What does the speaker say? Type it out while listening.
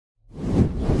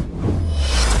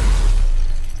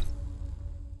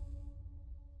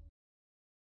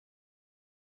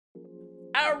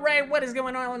Alright, what is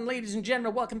going on, ladies and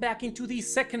gentlemen? Welcome back into the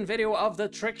second video of the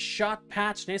trick shot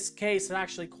patch. In this case, it's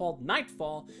actually called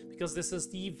Nightfall because this is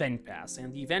the event pass,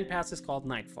 and the event pass is called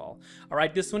Nightfall.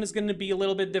 Alright, this one is going to be a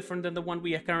little bit different than the one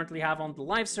we currently have on the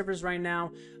live servers right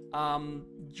now.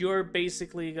 You're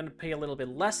basically going to pay a little bit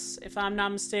less, if I'm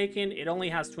not mistaken. It only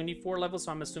has 24 levels,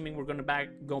 so I'm assuming we're going to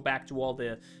go back to all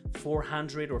the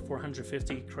 400 or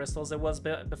 450 crystals it was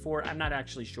before. I'm not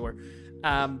actually sure.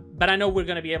 But I know we're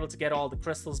going to be able to get all the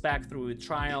crystals back through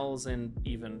trials and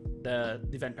even the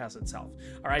event pass itself.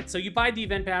 Alright, so you buy the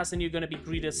event pass and you're going to be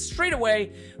greeted straight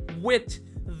away with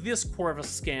this Corvus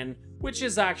skin, which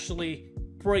is actually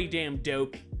pretty damn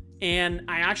dope. And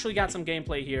I actually got some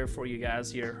gameplay here for you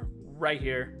guys right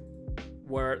here,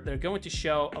 where they're going to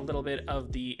show a little bit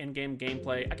of the in-game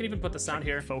gameplay. I can even put the sound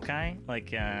here. Foci,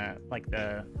 like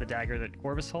the dagger that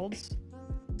Corvus holds.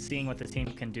 Seeing what the team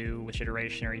can do, which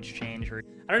iteration or each change. Or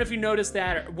I don't know if you noticed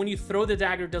that when you throw the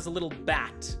dagger, it does a little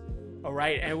bat. All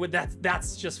right, and with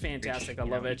that's just fantastic. I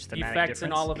love it. The effects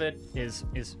and all of it is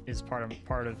part of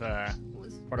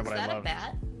what I love.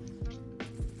 Bat?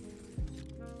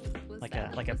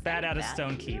 Like a bat out of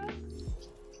Stone Keep.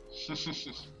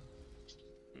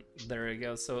 There we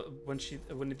go. So when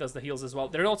it does the heals as well,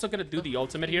 they're also gonna do the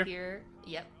ultimate here.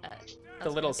 Yep. The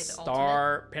little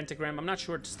star pentagram. I'm not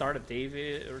sure it's Star of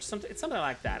David or something. It's something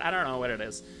like that. I don't know what it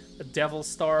is. The Devil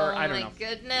Star. I don't know. Oh my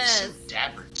goodness. So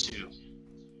dapper too.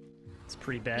 It's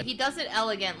pretty bad. He does it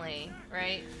elegantly,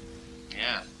 right?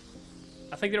 Yeah.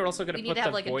 I think they're also gonna put the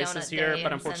like voices here,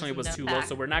 but unfortunately it was too low,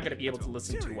 so we're not gonna be able to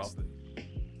listen too well.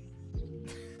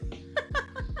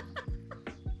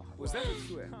 Was that a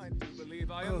threat? I do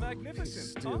believe I am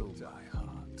magnificent. Still die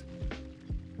hard.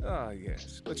 Ah,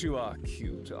 yes, but you are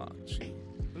cute, aren't you?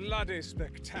 Bloody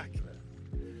spectacular.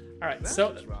 Alright,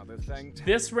 so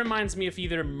this reminds me of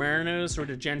either Myrnos or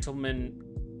the Gentleman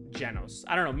Genos.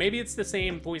 I don't know, maybe it's the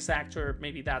same voice actor,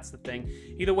 maybe that's the thing.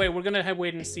 Either way, we're gonna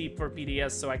wait and see for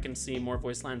PDS so I can see more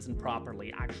voice lines and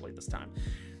properly, actually, this time.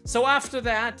 So after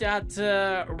that,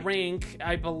 at rank,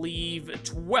 I believe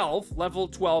 12, level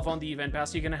 12 on the event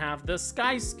pass, you're gonna have the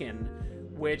Sky Skin,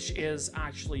 which is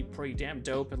actually pretty damn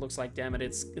dope. It looks like Damn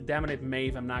It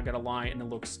Maeve, I'm not gonna lie, and it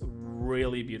looks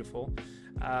really beautiful.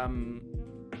 I'm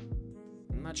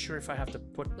not sure if I have to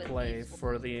put play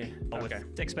for the... Okay.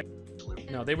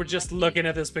 No, they were just looking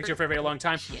at this picture for a very long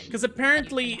time. Because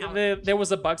apparently there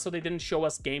was a bug, so they didn't show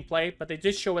us gameplay, but they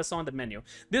did show us on the menu.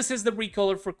 This is the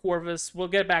recolor for Corvus. We'll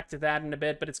get back to that in a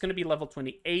bit, but it's going to be level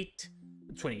 18.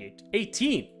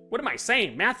 What am I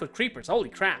saying? Math with Kreepers. Holy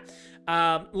crap.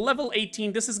 Level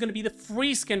 18, this is going to be the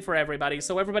free skin for everybody,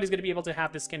 so everybody's going to be able to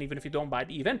have this skin even if you don't buy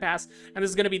the event pass, and this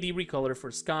is going to be the recolor for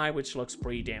Sky, which looks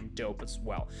pretty damn dope as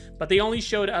well. But they only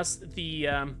showed us the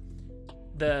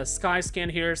Sky skin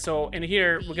here, so in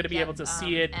here we're going to be able to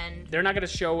see it. They're not going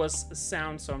to show us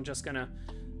sound, so I'm just going to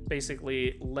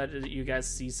basically let you guys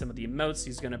see some of the emotes.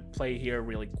 He's going to play here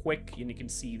really quick, and you can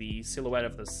see the silhouette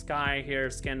of the Sky here,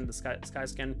 the Sky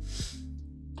skin.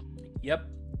 Yep.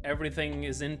 Everything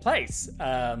is in place,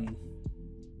 and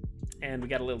we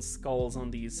got a little skulls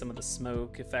on some of the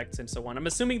smoke effects and so on. I'm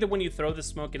assuming that when you throw the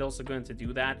smoke, it's also going to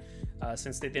do that,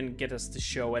 since they didn't get us to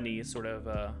show any sort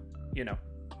of, you know,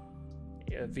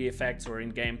 VFX or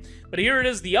in-game. But here it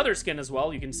is, the other skin as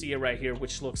well. You can see it right here,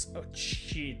 which looks, oh,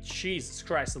 Jesus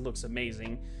Christ, it looks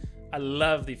amazing. I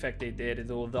love the effect they did.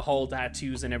 The whole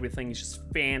tattoos and everything is just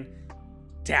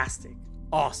fantastic.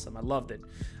 Awesome, I loved it.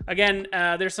 Again,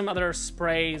 there's some other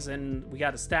sprays, and we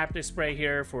got a static spray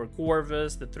here for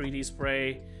Corvus, the 3D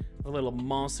spray, a little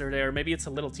monster there. Maybe it's a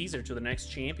little teaser to the next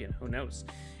champion, who knows.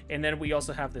 And then we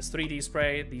also have this 3D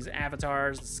spray, these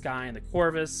avatars, the Sky and the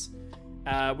Corvus.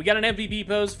 We got an MVP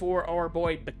pose for our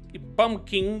boy Bum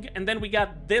King, and then we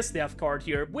got this death card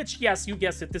here, which, yes, you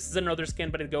guessed it, this is another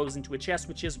skin, but it goes into a chest,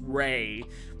 which is Ray.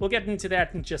 We'll get into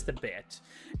that in just a bit.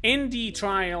 In the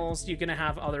trials, you're gonna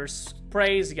have other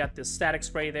sprays. You got this static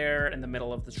spray there in the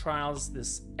middle of the trials,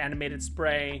 this animated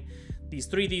spray, these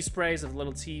 3D sprays of the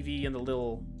little TV and the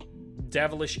little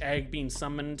devilish egg being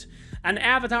summoned, an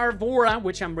avatar Vora,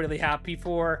 which I'm really happy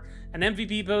for, an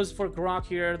MVP pose for Grok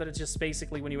here, that it's just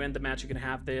basically when you end the match you can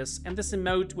have this, and this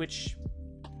emote, which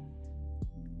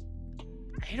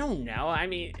I don't know, I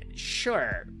mean,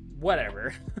 sure,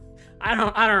 whatever. I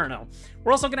don't know.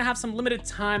 We're also gonna have some limited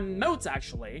time modes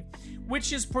actually,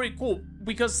 which is pretty cool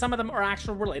because some of them are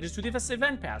actually related to this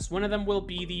event pass. One of them will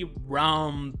be the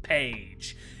realm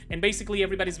page, and basically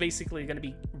everybody's basically gonna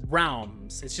be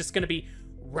realms. It's just gonna be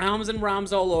realms and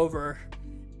realms all over,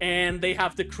 and they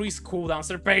have decreased cooldowns.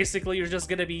 So basically, you're just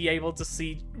gonna be able to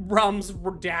see Rums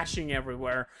dashing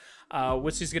everywhere,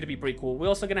 which is gonna be pretty cool. We're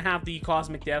also gonna have the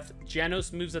Cosmic Death.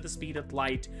 Genos moves at the speed of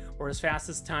light, or as fast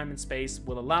as time and space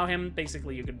will allow him.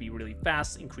 Basically, you're gonna be really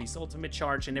fast, increase ultimate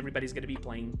charge, and everybody's gonna be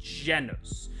playing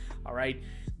Genos. All right.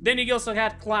 Then you also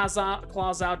had Claws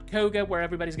Out Koga, where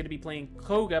everybody's gonna be playing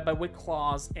Koga, but with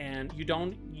claws, and you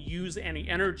don't use any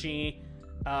energy.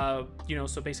 You know,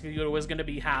 so basically you're always going to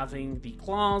be having the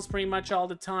claws pretty much all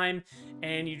the time,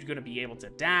 and you're going to be able to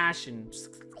dash and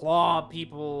claw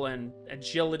people, and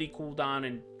agility cooldown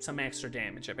and some extra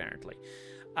damage apparently,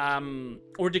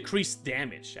 or decreased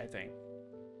damage. I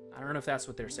don't know if that's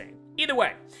what they're saying. Either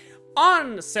way,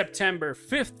 on September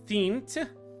 15th,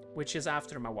 which is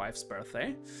after my wife's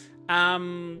birthday,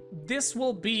 this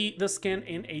will be the skin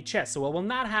in a chest. So I will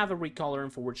not have a recolor,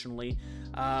 unfortunately,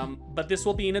 but this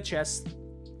will be in a chest,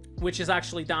 which is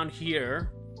actually down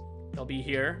here. They'll be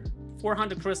here.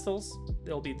 400 crystals.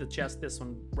 They'll be the chest, this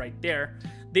one right there.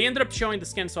 They ended up showing the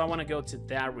skin, so I want to go to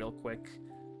that real quick.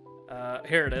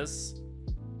 Here it is.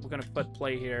 We're going to put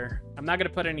play here. I'm not going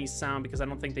to put any sound because I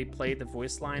don't think they played the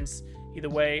voice lines either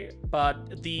way.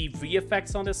 But the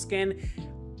VFX on this skin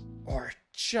are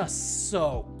just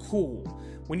so cool.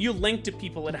 When you link to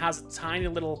people, it has a tiny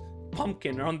little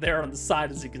pumpkin on there on the side,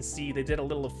 as you can see. They did a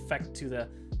little effect to the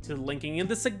linking, and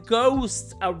there's a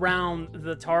ghost around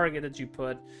the target that you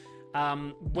put.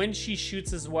 When she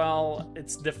shoots as well,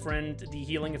 it's different. The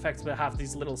healing effects will have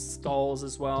these little skulls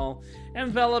as well.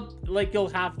 Envelop, like, you'll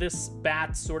have this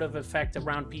bat sort of effect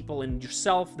around people and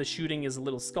yourself. The shooting is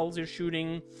little skulls you're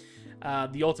shooting.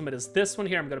 The ultimate is this one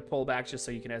here. I'm going to pull back just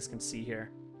so you guys can see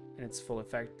here in its full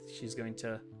effect. She's going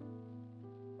to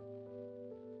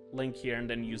link here and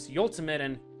then use the ultimate,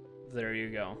 and there you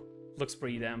go. Looks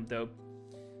pretty damn dope.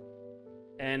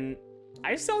 And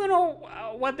I still don't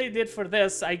know what they did for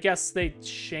this. I guess they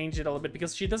changed it a little bit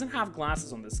because she doesn't have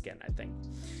glasses on the skin, I think.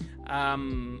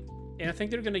 And I think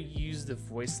they're gonna use the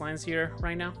voice lines here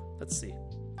right now. Let's see.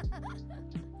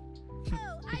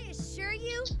 Oh, I assure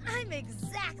you, I'm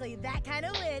exactly that kind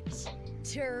of witch.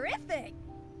 Terrific!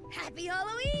 Happy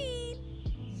Halloween!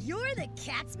 You're the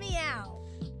cat's meow.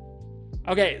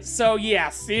 Okay, so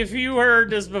yes, if you heard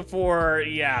this before,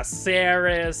 yeah,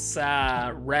 Saris,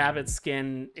 rabbit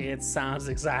skin, it sounds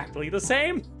exactly the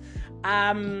same.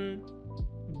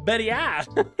 But yeah,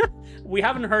 we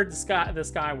haven't heard the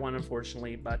sky one,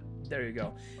 unfortunately, but there you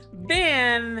go.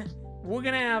 Then we're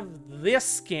gonna have this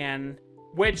skin,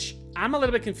 which I'm a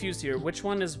little bit confused here. Which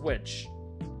one is which?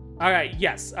 All right,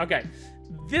 yes, okay.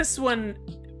 This one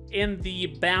in the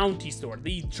bounty store,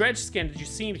 the dredge skin that you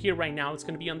see here right now, it's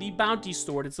going to be on the bounty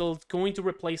store. It's going to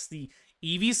replace the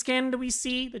Eevee skin that we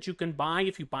see that you can buy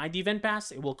if you buy the event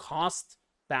pass. It will cost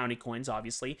bounty coins,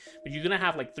 obviously, but you're gonna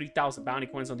have like 3,000 bounty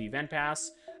coins on the event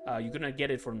pass. You're gonna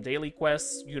get it from daily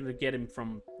quests. You're gonna get them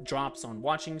from drops on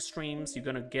watching streams. You're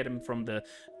gonna get them from the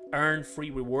earn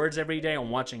free rewards every day on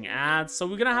watching ads. So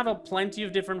we're gonna have a plenty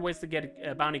of different ways to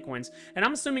get bounty coins, and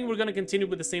I'm assuming we're gonna continue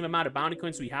with the same amount of bounty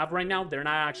coins we have right now. They're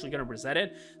not actually gonna reset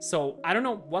it, so I don't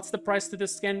know what's the price to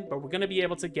this skin, but we're gonna be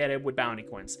able to get it with bounty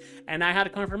coins. And I had a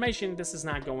confirmation this is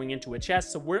not going into a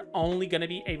chest, so we're only gonna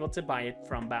be able to buy it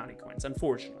from bounty coins,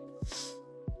 unfortunately.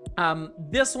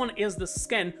 This one is the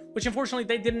skin, which unfortunately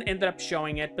they didn't end up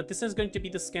showing it, but this is going to be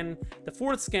the skin, the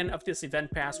fourth skin of this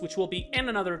event pass, which will be in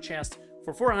another chest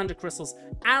for 400 crystals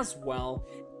as well.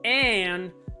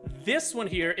 And this one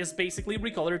here is basically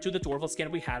recolored to the Dwarven skin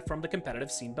we had from the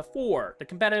competitive scene before. The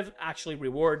competitive actually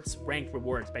rewards, rank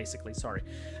rewards, basically, sorry.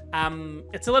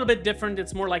 It's a little bit different.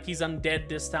 It's more like he's undead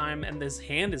this time, and this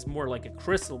hand is more like a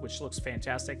crystal, which looks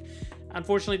fantastic.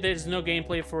 Unfortunately, there's no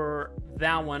gameplay for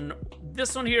that one.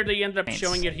 This one here, they ended up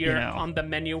showing it here on the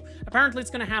menu. Apparently, it's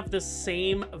going to have the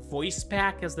same voice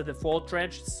pack as the default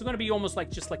dredge. It's going to be almost like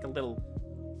just like a little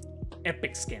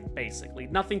epic skin, basically.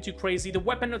 Nothing too crazy. The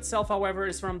weapon itself, however,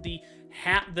 is from the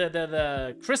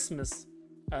Christmas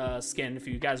skin, if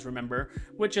you guys remember,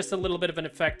 with just a little bit of an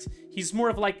effect. He's more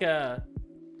of like a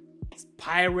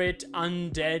pirate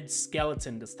undead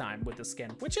skeleton this time with the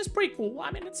skin, which is pretty cool.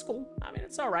 I mean, it's cool. I mean,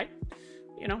 it's all right.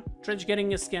 You know, Dredge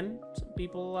getting a skin, some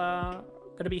people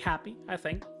gonna be happy, I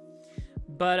think.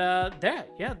 But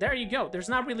there you go. There's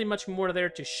not really much more there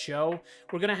to show.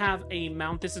 We're gonna have a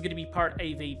mount. This is gonna be part of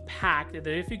a pack that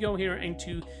if you go here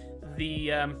into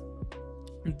the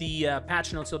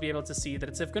patch notes, you'll be able to see that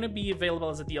it's going to be available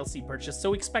as a DLC purchase.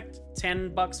 So expect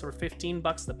 $10 or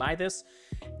 $15 to buy this.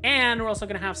 And we're also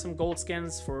going to have some gold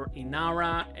skins for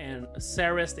Inara and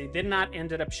Ceres. They did not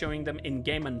ended up showing them in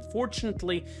game,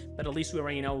 unfortunately, but at least we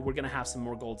already know we're going to have some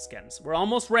more gold skins. We're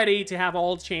almost ready to have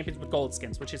all the champions with gold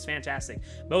skins, which is fantastic.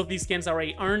 Both these skins I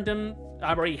already earned them.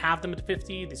 I already have them at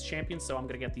 50, these champions, so I'm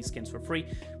going to get these skins for free,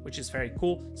 which is very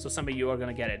cool. So some of you are going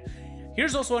to get it.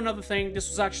 Here's also another thing. This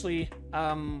was actually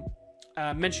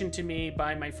mentioned to me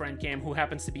by my friend Cam, who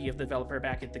happens to be a developer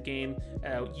back at the game,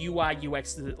 UI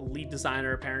UX lead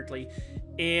designer apparently,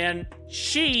 and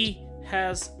she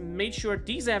has made sure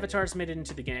these avatars made it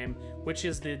into the game, which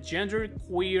is the gender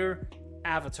queer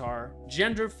avatar,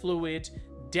 gender fluid,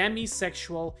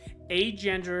 demisexual,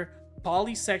 agender,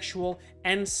 polysexual,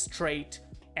 and straight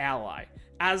ally.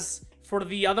 As for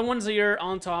the other ones here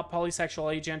on top,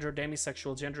 polysexual, agender,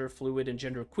 demisexual, gender fluid, and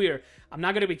gender queer, I'm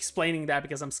not going to be explaining that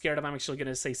because I'm scared I'm actually going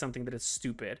to say something that is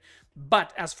stupid.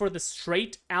 But as for the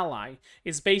straight ally,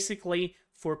 it's basically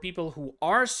for people who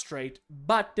are straight,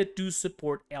 but that do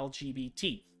support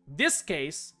LGBT. This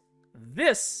case,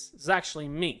 this is actually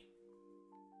me.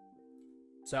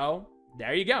 So,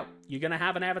 there you go. You're going to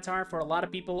have an avatar for a lot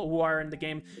of people who are in the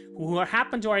game who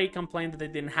happen to already complain that they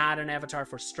didn't have an avatar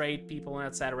for straight people, and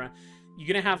etc. You're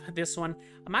going to have this one.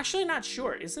 I'm actually not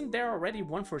sure. Isn't there already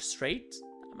one for straight?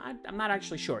 I'm not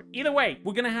actually sure. Either way,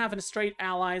 we're going to have a straight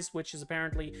allies, which is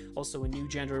apparently also a new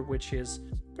gender, which is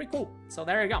pretty cool. So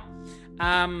there you go.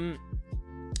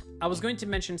 I was going to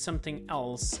mention something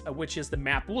else, which is the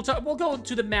map. We'll go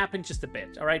to the map in just a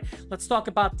bit, all right? Let's talk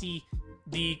about the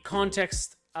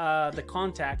context of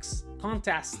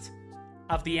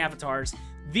the avatars.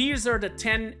 These are the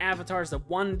 10 avatars. The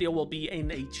one, there will be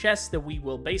in a chest that we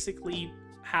will basically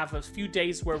have a few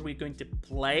days where we're going to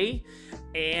play,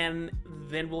 and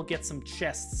then we'll get some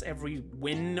chests every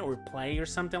win or play or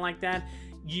something like that.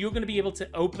 You're going to be able to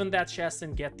open that chest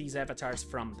and get these avatars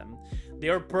from them.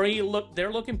 They're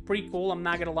looking pretty cool. I'm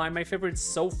not gonna lie. My favorite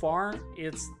so far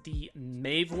is the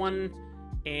Maeve one,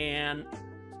 and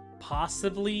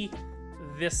possibly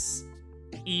this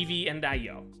Eevee and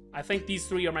Io. I think these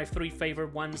three are my three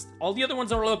favorite ones. All the other ones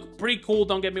look pretty cool,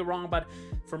 don't get me wrong, but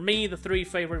for me, the three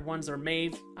favorite ones are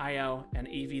Maeve, Io, and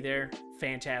Eevee there.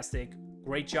 Fantastic.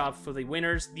 Great job for the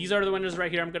winners. These are the winners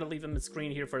right here. I'm going to leave them on the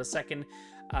screen here for a second.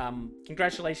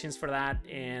 Congratulations for that,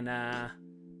 and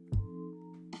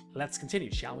let's continue,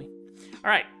 shall we?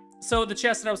 All right. So the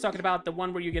chest that I was talking about, the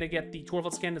one where you're going to get the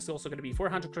Torvald skin, is also going to be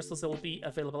 400 crystals. It will be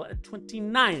available at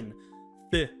 29th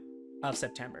of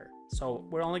September. So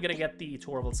we're only going to get the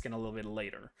Torvald skin a little bit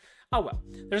later. Oh well.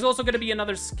 There's also going to be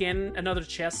another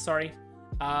chest, sorry.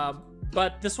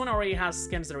 But this one already has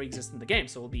skins that already exist in the game,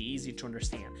 so it'll be easy to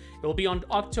understand. It will be on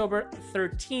October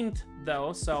 13th,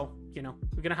 though, so, you know,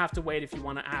 we're going to have to wait if you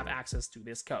want to have access to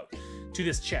this code, to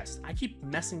this chest. I keep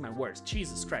messing my words.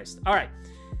 Jesus Christ. All right.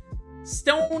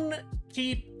 Stone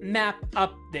Keep map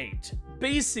update.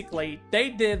 Basically, they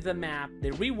did the map.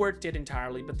 They reworked it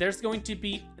entirely, but there's going to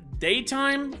be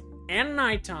daytime and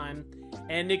nighttime,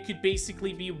 and it could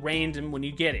basically be random when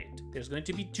you get it. There's going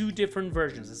to be two different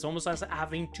versions. It's almost like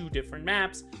having two different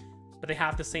maps, but they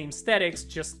have the same aesthetics,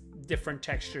 just different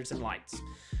textures and lights.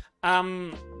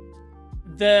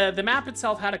 The map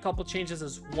itself had a couple changes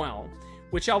as well,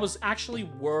 which I was actually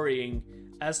worrying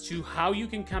as to how you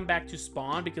can come back to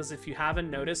spawn, because if you haven't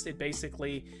noticed,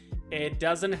 it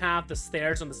doesn't have the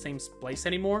stairs on the same place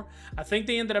anymore. I think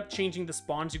they ended up changing the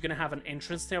spawns. You're going to have an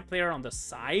entrance stair player on the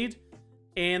side,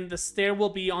 and the stair will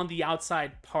be on the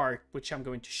outside part, which I'm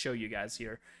going to show you guys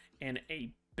here in a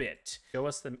bit. Show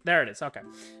us there it is. Okay.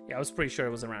 Yeah, I was pretty sure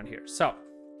it was around here. So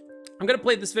I'm going to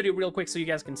play this video real quick so you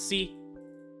guys can see.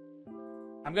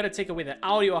 I'm going to take away the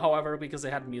audio, however, because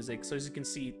it had music. So as you can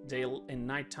see, day and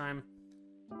nighttime.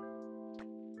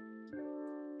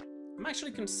 I'm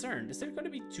actually concerned. Is there going to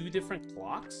be two different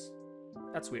clocks?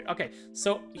 That's weird. Okay,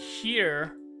 so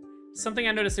here, something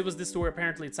I noticed, it was this door.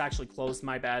 Apparently, it's actually closed.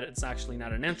 My bad. It's actually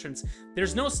not an entrance.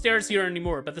 There's no stairs here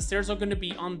anymore, but the stairs are going to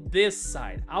be on this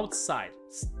side, outside.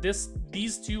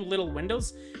 These two little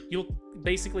windows, you'll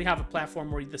basically have a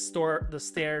platform where the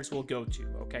stairs will go to,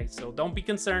 okay? So don't be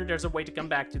concerned. There's a way to come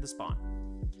back to the spawn.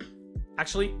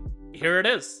 Actually, here it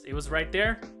is. It was right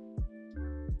there.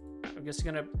 I'm just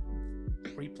going to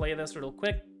replay this real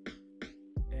quick,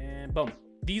 and boom,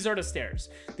 these are the stairs.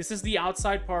 This is the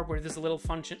outside part where there's a little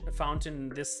fountain.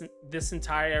 This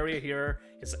entire area here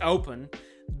is open.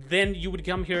 Then you would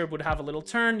come here, would have a little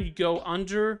turn, you go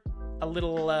under a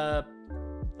little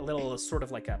sort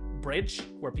of like a bridge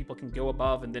where people can go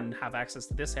above and then have access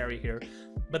to this area here.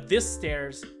 But this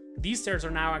stairs these stairs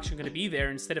are now actually going to be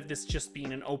there instead of this just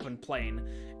being an open plane,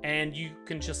 and you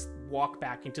can just walk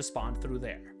back into spawn through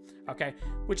there. Okay,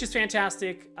 which is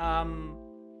fantastic.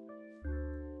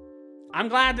 I'm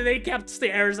glad that they kept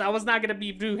stairs. I was not going to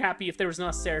be too happy if there was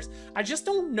no stairs. I just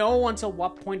don't know until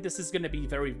what point this is going to be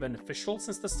very beneficial,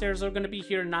 since the stairs are going to be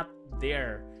here, not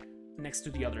there next to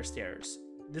the other stairs.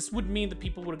 This would mean that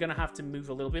people were going to have to move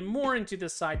a little bit more into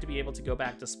this side to be able to go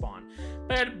back to spawn.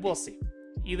 But we'll see.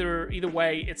 Either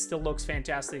way, it still looks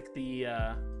fantastic.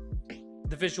 The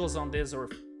visuals on this are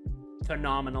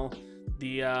phenomenal.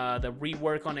 The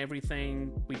rework on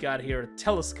everything. We got here a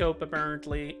telescope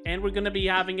apparently, and we're gonna be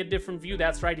having a different view.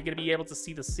 That's right, you're gonna be able to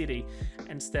see the city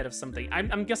instead of something.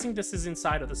 I'm guessing this is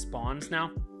inside of the spawns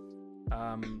now.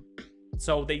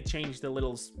 So they changed the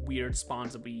little weird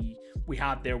spawns that we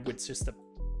had there with just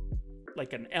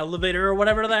like an elevator or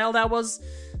whatever the hell that was.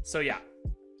 So yeah.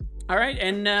 All right,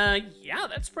 and yeah,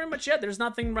 that's pretty much it. There's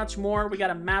nothing much more. We got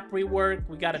a map rework.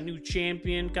 We got a new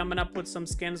champion coming up with some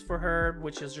skins for her,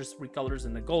 which is just recolors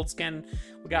in the gold skin.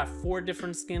 We got 4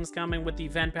 different skins coming with the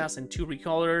event pass and 2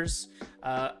 recolors.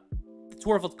 The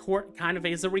Dwarven Court kind of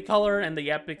is a recolor, and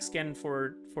the epic skin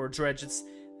for Dredge, it's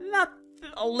not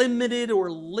a limited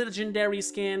or legendary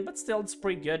skin, but still it's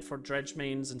pretty good for Dredge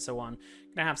mains and so on.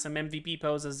 Gonna have some MVP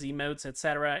poses, emotes,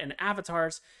 etc., and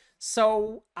avatars.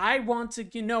 So I want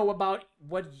to know about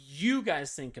what you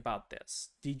guys think about this.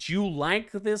 Did you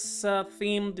like this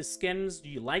theme, the skins? Do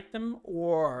you like them?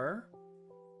 Or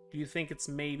do you think it's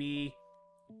maybe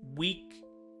weak?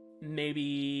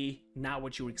 Maybe not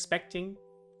what you were expecting?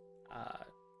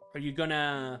 Are you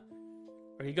gonna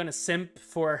simp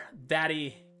for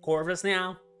Daddy Corvus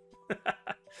now?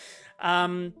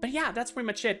 But yeah, that's pretty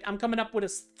much it. I'm coming up with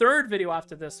a 3rd video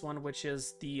after this one, which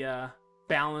is the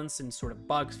balance and sort of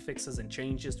bug fixes and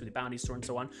changes to the bounty store and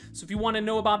so on. So if you want to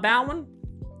know about that one,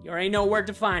 you already know where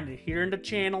to find it, here in the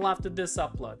channel after this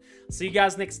upload. See you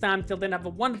guys next time. Till then, have a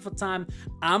wonderful time.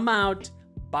 I'm out.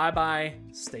 Bye bye.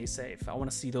 Stay safe. I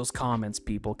want to see those comments,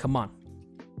 people. Come on.